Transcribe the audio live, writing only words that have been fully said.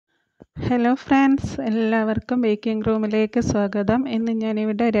Hello friends, എല്ലാവർക്കും baking റൂമിലേക്ക് സ്വാഗതം. ഇന്ന്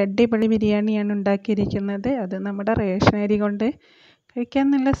ഞാനിവിടെ ഒരു അടിപൊളി ബിരിയാണിയാണ് ഉണ്ടാക്കിയിരിക്കുന്നത്. അത് നമ്മുടെ റേഷൻ അരി കൊണ്ട് കഴിക്കാൻ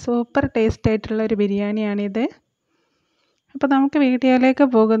നല്ല സൂപ്പർ ടേസ്റ്റ് ആയിട്ടുള്ള ഒരു ബിരിയാണിയാണിത്. അപ്പോൾ നമുക്ക് വീഡിയോയിലേക്ക്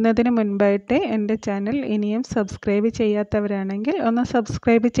പോകുന്നതിന് മുൻപായിട്ട് എൻ്റെ ചാനൽ ഇനിയും സബ്സ്ക്രൈബ് ചെയ്യാത്തവരാണെങ്കിൽ ഒന്ന്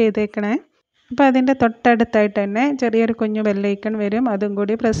സബ്സ്ക്രൈബ് ചെയ്തേക്കണേ. അപ്പോൾ അതിൻ്റെ തൊട്ടടുത്തായിട്ട് തന്നെ ചെറിയൊരു കുഞ്ഞു ബെല്ലൈക്കൺ വരും. അതും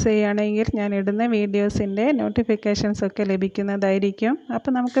കൂടി പ്രസ് ചെയ്യുകയാണെങ്കിൽ ഞാൻ ഇടുന്ന വീഡിയോസിൻ്റെ നോട്ടിഫിക്കേഷൻസ് ഒക്കെ ലഭിക്കുന്നതായിരിക്കും.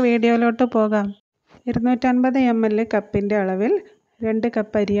 അപ്പോൾ നമുക്ക് വീഡിയോയിലോട്ട് പോകാം. 250 ml കപ്പിൻ്റെ അളവിൽ 2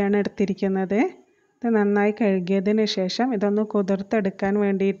 കപ്പ് അരിയാണ് എടുത്തിരിക്കുന്നത്. ഇത് നന്നായി കഴുകിയതിന് ശേഷം ഇതൊന്ന് കുതിർത്തെടുക്കാൻ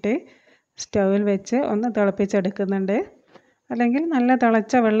വേണ്ടിയിട്ട് സ്റ്റൗവിൽ വെച്ച് ഒന്ന് തിളപ്പിച്ചെടുക്കുന്നുണ്ട്. അല്ലെങ്കിൽ നല്ല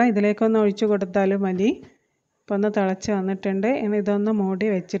തിളച്ച വെള്ളം ഇതിലേക്കൊന്ന് ഒഴിച്ചു കൊടുത്താലും മതി. ഇപ്പോൾ ഒന്ന് തിളച്ച് വന്നിട്ടുണ്ട്. ഇനി ഇതൊന്ന് മൂടി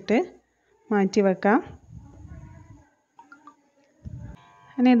വെച്ചിട്ട് മാറ്റി വെക്കാം.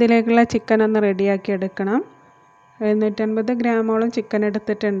 ഇനി ഇതിലേക്കുള്ള ചിക്കൻ ഒന്ന് റെഡിയാക്കി എടുക്കണം. 750 ഗ്രാമോളം ചിക്കൻ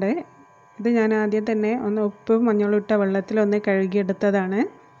എടുത്തിട്ടുണ്ട്. ഇത് ഞാൻ ആദ്യം തന്നെ ഒന്ന് ഉപ്പും മഞ്ഞളും ഇട്ട വെള്ളത്തിൽ ഒന്ന് കഴുകിയെടുത്തതാണ്.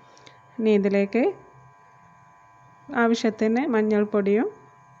 ഇനി ഇതിലേക്ക് ആവശ്യത്തിന് മഞ്ഞൾപ്പൊടിയും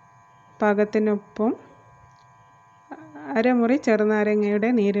പാകത്തിന് ഉപ്പും അരമുറി ചെറുനാരങ്ങയുടെ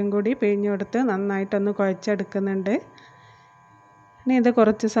നീരും കൂടി പിഴിഞ്ഞു കൊടുത്ത് നന്നായിട്ടൊന്ന് കുഴച്ചെടുക്കുന്നുണ്ട്. ഇനി ഇത്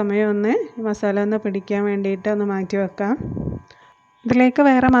കുറച്ച് സമയം ഒന്ന് മസാല ഒന്ന് പിടിക്കാൻ വേണ്ടിയിട്ട് ഒന്ന് മാറ്റി വെക്കാം. ഇതിലേക്ക്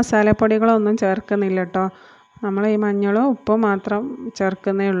വേറെ മസാലപ്പൊടികളൊന്നും ചേർക്കുന്നില്ല കേട്ടോ. നമ്മൾ ഈ മഞ്ഞളും ഉപ്പും മാത്രം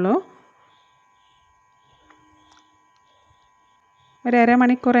ചേർക്കുന്നേ ഉള്ളൂ. ഒരു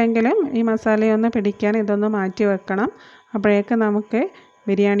അരമണിക്കൂറെങ്കിലും ഈ മസാലയൊന്ന് പിടിക്കാൻ ഇതൊന്ന് മാറ്റി വെക്കണം. അപ്പോഴേക്ക് നമുക്ക്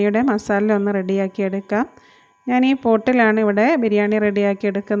ബിരിയാണിയുടെ മസാല ഒന്ന് റെഡിയാക്കി എടുക്കാം. ഞാൻ ഈ പോട്ടിലാണ് ഇവിടെ ബിരിയാണി റെഡിയാക്കി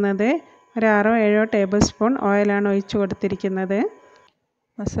എടുക്കുന്നത്. ഒരു 6-7 ടേബിൾ സ്പൂൺ ഓയിലാണ് ഒഴിച്ചു കൊടുത്തിരിക്കുന്നത്.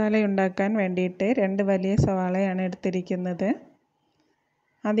 മസാല ഉണ്ടാക്കാൻ വേണ്ടിയിട്ട് 2 വലിയ സവാളയാണ് എടുത്തിരിക്കുന്നത്.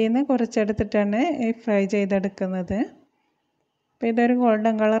 അതിൽ നിന്ന് കുറച്ചെടുത്തിട്ടാണ് ഫ്രൈ ചെയ്തെടുക്കുന്നത്. അപ്പോൾ ഇതൊരു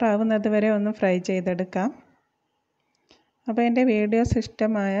ഗോൾഡൻ കളർ ആവുന്നത് വരെ ഒന്ന് ഫ്രൈ ചെയ്തെടുക്കാം. അപ്പോൾ എൻ്റെ വീഡിയോസ്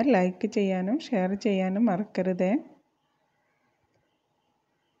ഇഷ്ടമായാൽ ലൈക്ക് ചെയ്യാനും ഷെയർ ചെയ്യാനും മറക്കരുത്.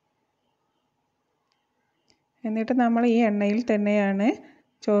 എന്നിട്ട് നമ്മൾ ഈ എണ്ണയിൽ തന്നെയാണ്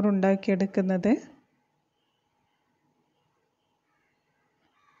ചോറുണ്ടാക്കിയെടുക്കുന്നത്.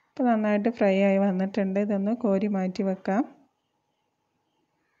 ഇപ്പോൾ നന്നായിട്ട് ഫ്രൈ ആയി വന്നിട്ടുണ്ട്. ഇതൊന്ന് കോരി മാറ്റി വെക്കാം.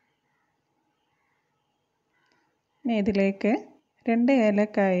 ഇനി ഇതിലേക്ക് 2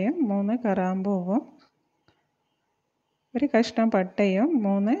 ഏലക്കായും 3 കറാമ്പൂവും 1 കഷ്ണം പട്ടയും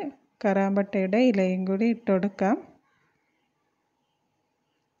 3 കറാമ്പട്ടയുടെ ഇലയും കൂടി ഇട്ട് കൊടുക്കാം.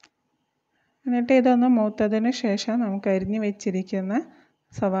 എന്നിട്ട് ഇതൊന്ന് മൂത്തതിന് ശേഷം നമുക്ക് അരിഞ്ഞു വെച്ചിരിക്കുന്ന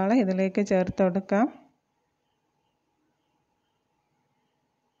സവാള ഇതിലേക്ക് ചേർത്ത് കൊടുക്കാം.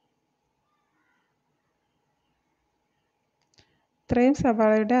 ഇത്രയും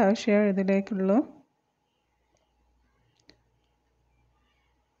സവാളയുടെ ആവശ്യമേ ഇതിലേക്കുള്ളൂ.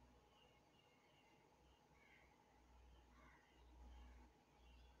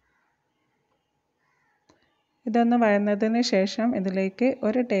 ഇതൊന്ന് വഴന്നതിന് ശേഷം ഇതിലേക്ക്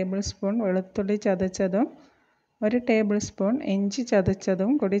 1 ടേബിൾ സ്പൂൺ വെളുത്തുള്ളി ചതച്ചതും 1 ടേബിൾ സ്പൂൺ ഇഞ്ചി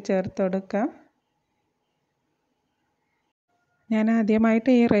ചതച്ചതും കൂടി ചേർത്ത് കൊടുക്കാം. ഞാൻ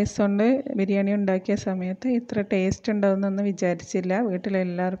ആദ്യമായിട്ട് ഈ റൈസ് കൊണ്ട് ബിരിയാണി ഉണ്ടാക്കിയ സമയത്ത് ഇത്ര ടേസ്റ്റ് ഉണ്ടാവുമെന്നൊന്നും വിചാരിച്ചില്ല.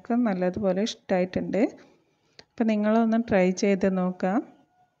 വീട്ടിലെല്ലാവർക്കും നല്ലതുപോലെ ഇഷ്ടമായിട്ടുണ്ട്. അപ്പോൾ നിങ്ങളൊന്ന് ട്രൈ ചെയ്ത് നോക്കാം.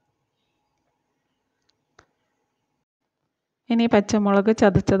 ഇനി പച്ചമുളക്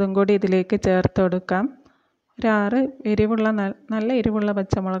ചതച്ചതും കൂടി ഇതിലേക്ക് ചേർത്ത് കൊടുക്കാം. ഒരു 6 എരിവുള്ള നല്ല എരിവുള്ള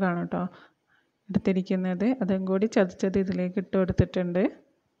പച്ചമുളകാണ് കേട്ടോ എടുത്തിരിക്കുന്നത്. അതും കൂടി ചതച്ചത് ഇതിലേക്ക് ഇട്ട് കൊടുത്തിട്ടുണ്ട്.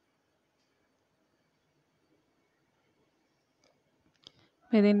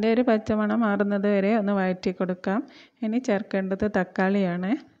 ഇതിൻ്റെ ഒരു പച്ചമണം മാറുന്നത് വരെ ഒന്ന് വഴറ്റി കൊടുക്കാം. ഇനി ചേർക്കേണ്ടത്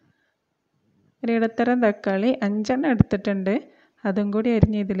തക്കാളിയാണ്. ഒരു ഇടത്തരം തക്കാളി 5 എണ്ണം എടുത്തിട്ടുണ്ട്. അതും കൂടി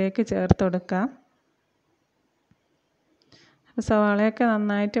അരിഞ്ഞ് ഇതിലേക്ക് ചേർത്ത് കൊടുക്കാം. സവാളയൊക്കെ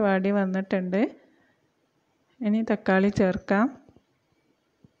നന്നായിട്ട് വാടി വന്നിട്ടുണ്ട്. ഇനി തക്കാളി ചേർക്കാം.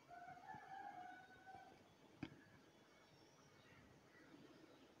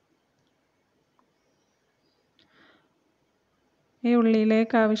 ഈ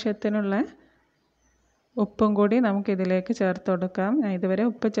ഉള്ളിയിലേക്ക് ആവശ്യത്തിനുള്ള ഉപ്പും കൂടി നമുക്കിതിലേക്ക് ചേർത്ത് കൊടുക്കാം. ഞാൻ ഇതുവരെ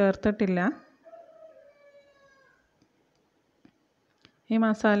ഉപ്പ് ചേർത്തിട്ടില്ല. ഈ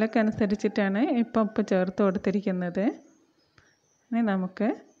മസാലക്കനുസരിച്ചിട്ടാണ് ഇപ്പം ഉപ്പ് ചേർത്ത് കൊടുത്തിരിക്കുന്നത്. ഇനി നമുക്ക്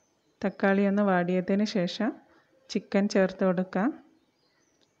തക്കാളി ഒന്ന് വാടിയതിന് ശേഷം ചിക്കൻ ചേർത്ത് കൊടുക്കാം.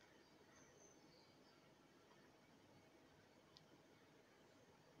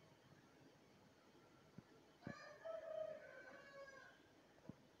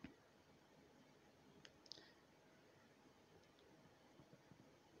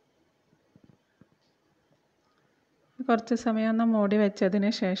 കുറച്ച് സമയം ഒന്ന് മൂടി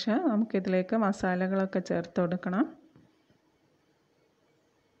വെച്ചതിന് ശേഷം നമുക്കിതിലേക്ക് മസാലകളൊക്കെ ചേർത്ത് കൊടുക്കണം.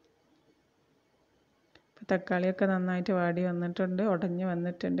 തക്കാളിയൊക്കെ നന്നായിട്ട് വാടി വന്നിട്ടുണ്ട്, ഉടഞ്ഞ്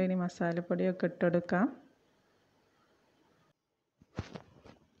വന്നിട്ടുണ്ട്. ഇനി മസാലപ്പൊടിയൊക്കെ ഇട്ടെടുക്കാം.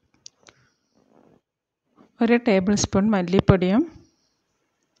 ഒരു ടേബിൾ സ്പൂൺ മല്ലിപ്പൊടിയും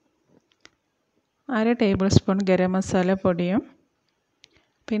 1/2 ടേബിൾ സ്പൂൺ ഗരം മസാല പൊടിയും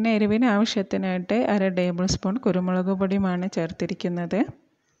പിന്നെ എരിവിന് ആവശ്യത്തിനായിട്ട് 1/2 ടേബിൾ സ്പൂൺ കുരുമുളക് പൊടിയുമാണ് ചേർത്തിരിക്കുന്നത്.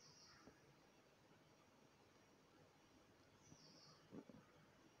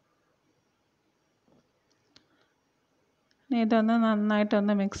 ഇതൊന്ന്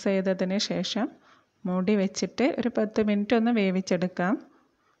നന്നായിട്ടൊന്ന് മിക്സ് ചെയ്തതിന് ശേഷം മൂടി വെച്ചിട്ട് ഒരു 10 മിനിറ്റ് ഒന്ന് വേവിച്ചെടുക്കാം.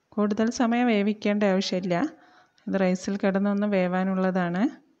 കൂടുതൽ സമയം വേവിക്കേണ്ട ആവശ്യമില്ല, ഇത് റൈസിൽ കിടന്നൊന്ന് വേവാനുള്ളതാണ്.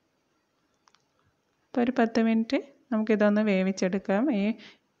 അപ്പോൾ ഒരു 10 മിനിറ്റ് നമുക്കിതൊന്ന് വേവിച്ചെടുക്കാം, ഈ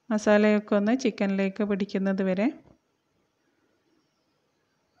മസാലയൊക്കെ ഒന്ന് ചിക്കനിലേക്ക് പിടിക്കുന്നത് വരെ.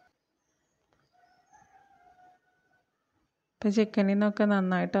 ഇപ്പോൾ ചിക്കനിൽ നിന്നൊക്കെ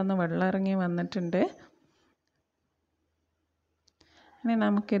നന്നായിട്ടൊന്ന് വെള്ളം ഇറങ്ങി വന്നിട്ടുണ്ട്. ഇനി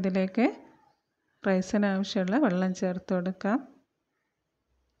നമുക്കിതിലേക്ക് റൈസിന് ആവശ്യമുള്ള വെള്ളം ചേർത്ത് കൊടുക്കാം.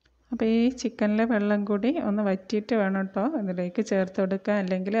 അപ്പോൾ ഈ ചിക്കനിലെ വെള്ളം കൂടി ഒന്ന് വറ്റിയിട്ട് വേണം കേട്ടോ ഇതിലേക്ക് ചേർത്ത് കൊടുക്കുക,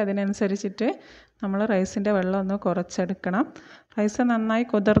 അല്ലെങ്കിൽ അതിനനുസരിച്ചിട്ട് നമ്മൾ റൈസിൻ്റെ വെള്ളം ഒന്ന് കുറച്ചെടുക്കണം. റൈസ് നന്നായി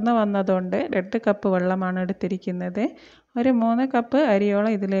കുതിർന്ന് വന്നതുകൊണ്ട് 2 കപ്പ് വെള്ളമാണ് എടുത്തിരിക്കുന്നത്. ഒരു 3 കപ്പ്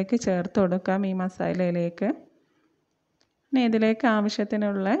അരിയോളം ഇതിലേക്ക് ചേർത്ത് കൊടുക്കാം ഈ മസാലയിലേക്ക്. ഇനി ഇതിലേക്ക്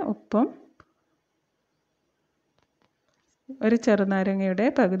ആവശ്യത്തിനുള്ള ഉപ്പും ഒരു ചെറുനാരങ്ങയുടെ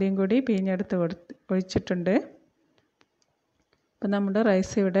പകുതിയും കൂടി പിഴിഞ്ഞെടുത്ത് ഒഴിച്ചിട്ടുണ്ട്. അപ്പോൾ നമ്മുടെ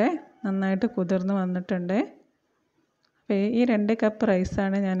റൈസ് ഇവിടെ നന്നായിട്ട് കുതിർന്ന് വന്നിട്ടുണ്ട്. അപ്പോൾ ഈ 2 കപ്പ്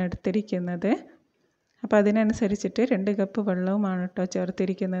റൈസാണ് ഞാൻ എടുത്തിരിക്കുന്നത്. അപ്പോൾ അതിനനുസരിച്ചിട്ട് 2 കപ്പ് വെള്ളവുമാണ് കേട്ടോ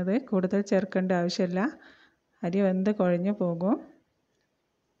ചേർത്തിരിക്കുന്നത്. കൂടുതൽ ചേർക്കേണ്ട ആവശ്യമില്ല, അരി വെന്ത് കുഴഞ്ഞു പോകും.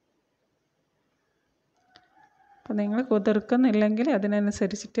 അപ്പോൾ നിങ്ങൾ കുതിർക്കുന്നില്ലെങ്കിൽ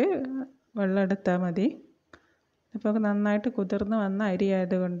അതിനനുസരിച്ചിട്ട് വെള്ളം എടുത്താൽ മതി. ഇപ്പോൾ നന്നായിട്ട് കുതിർന്ന് വന്ന അരി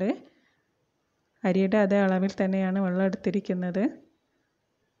ആയതുകൊണ്ട് അരിയുടെ അതേ അളവിൽ തന്നെയാണ് വെള്ളം എടുത്തിരിക്കുന്നത്.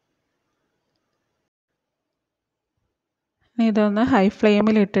 ഇനി ഇതൊന്ന് ഹൈ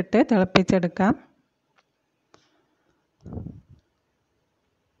ഫ്ലെയിമിൽ ഇട്ടിട്ട് തിളപ്പിച്ചെടുക്കാം.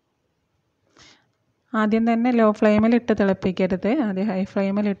 ആദ്യം തന്നെ ലോ ഫ്ലെയിമിലിട്ട് തിളപ്പിക്കരുത്, ആദ്യം ഹൈ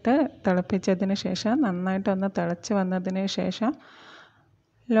ഫ്ലെയിമിലിട്ട് തിളപ്പിച്ചതിന് ശേഷം നന്നായിട്ടൊന്ന് തിളച്ച് വന്നതിന് ശേഷം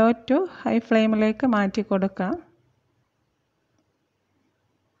ലോ ടു ഹൈ ഫ്ലെയിമിലേക്ക് മാറ്റി കൊടുക്കാം.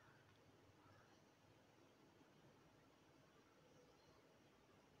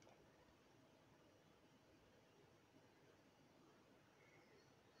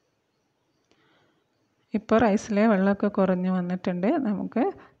 ഇപ്പോൾ റൈസിലെ വെള്ളമൊക്കെ കുറഞ്ഞ് വന്നിട്ടുണ്ട്. നമുക്ക്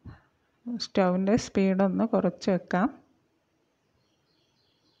സ്റ്റൗവിൻ്റെ സ്പീഡൊന്ന് കുറച്ച് വെക്കാം.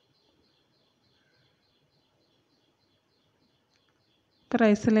 ഇപ്പോൾ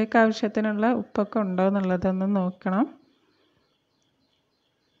റൈസിലേക്ക് ആവശ്യത്തിനുള്ള ഉപ്പൊക്കെ ഉണ്ടോ എന്നുള്ളതൊന്ന് നോക്കണം,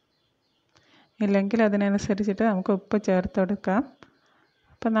 ഇല്ലെങ്കിൽ അതിനനുസരിച്ചിട്ട് നമുക്ക് ഉപ്പ് ചേർത്ത് കൊടുക്കാം.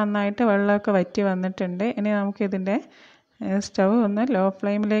 അപ്പോൾ നന്നായിട്ട് വെള്ളമൊക്കെ വറ്റി വന്നിട്ടുണ്ട്. ഇനി നമുക്കിതിൻ്റെ സ്റ്റൗ ഒന്ന് ലോ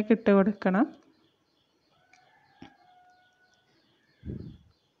ഫ്ലെയിമിലേക്ക് ഇട്ട് കൊടുക്കണം,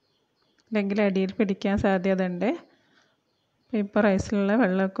 അല്ലെങ്കിൽ അടിയിൽ പിടിക്കാൻ സാധ്യതയുണ്ട്. ഇപ്പോൾ റൈസിലുള്ള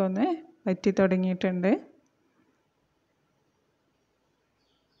വെള്ളമൊക്കെ ഒന്ന് വറ്റി തുടങ്ങിയിട്ടുണ്ട്.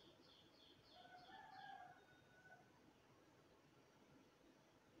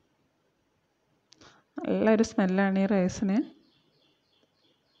 നല്ലൊരു സ്മെല്ലാണ് ഈ റൈസിന്.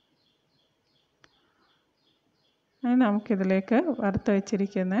 നമുക്കിതിലേക്ക് വറുത്ത്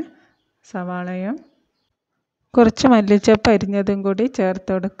വെച്ചിരിക്കുന്ന സവാളയും കുറച്ച് മല്ലിച്ചപ്പ് അരിഞ്ഞതും കൂടി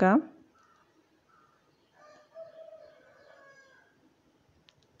ചേർത്ത് കൊടുക്കാം.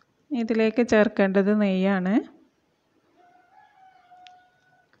 ഇതിലേക്ക് ചേർക്കേണ്ടത് നെയ്യാണ്.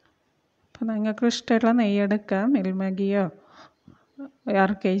 അപ്പോൾ നിങ്ങൾക്ക് ഇഷ്ടമുള്ള നെയ്യ് എടുക്കാം, മിൽമ ഗീയോ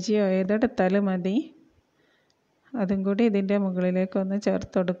RKGയോ ഏതെടുത്താലും മതി. അതും കൂടി ഇതിൻ്റെ മുകളിലേക്കൊന്ന്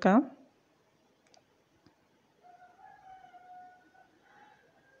ചേർത്ത് കൊടുക്കാം.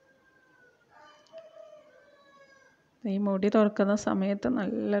 ഈ മൂടി തുറക്കുന്ന സമയത്ത്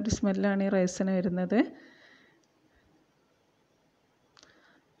നല്ലൊരു സ്മെല്ലാണ് ഈ റൈസിന് വരുന്നത്.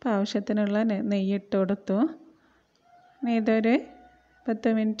 അപ്പോൾ ആവശ്യത്തിനുള്ള നെയ്യ് ഇട്ട് കൊടുത്തു. ഇനി ഇതൊരു 10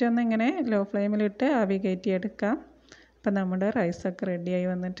 മിനിറ്റ് ഒന്ന് ഇങ്ങനെ ലോ ഫ്ലെയിമിലിട്ട് ആവി കയറ്റിയെടുക്കാം. അപ്പോൾ നമ്മുടെ റൈസൊക്കെ റെഡിയായി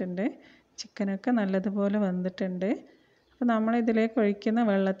വന്നിട്ടുണ്ട്, ചിക്കനൊക്കെ നല്ലതുപോലെ വന്നിട്ടുണ്ട്. അപ്പോൾ നമ്മളിതിലേക്ക് ഒഴിക്കുന്ന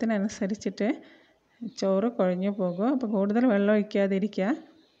വെള്ളത്തിനനുസരിച്ചിട്ട് ചോറ് കുഴഞ്ഞു പോകും. അപ്പോൾ കൂടുതൽ വെള്ളം ഒഴിക്കാതിരിക്കുക,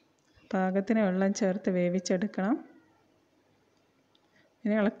 പാകത്തിന് വെള്ളം ചേർത്ത് വേവിച്ചെടുക്കണം.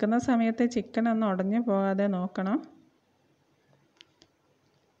 ഇനി ഇളക്കുന്ന സമയത്ത് ചിക്കൻ ഒന്ന് ഉടഞ്ഞു പോകാതെ നോക്കണം.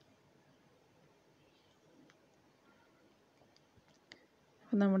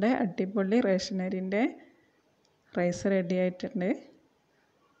 അപ്പോൾ നമ്മുടെ അടിപൊളി റേഷൻ അരിൻ്റെ റൈസ് റെഡി ആയിട്ടുണ്ട്.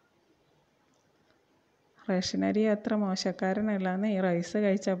 റേഷൻ അരി അത്ര മോശക്കാരനല്ലാന്ന് ഈ റൈസ്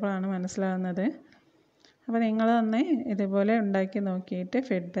കഴിച്ചപ്പോഴാണ് മനസ്സിലാകുന്നത്. അപ്പോൾ നിങ്ങളൊന്ന് ഇതുപോലെ ഉണ്ടാക്കി നോക്കിയിട്ട്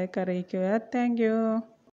ഫീഡ്ബാക്ക് അറിയിക്കുക. Thank you.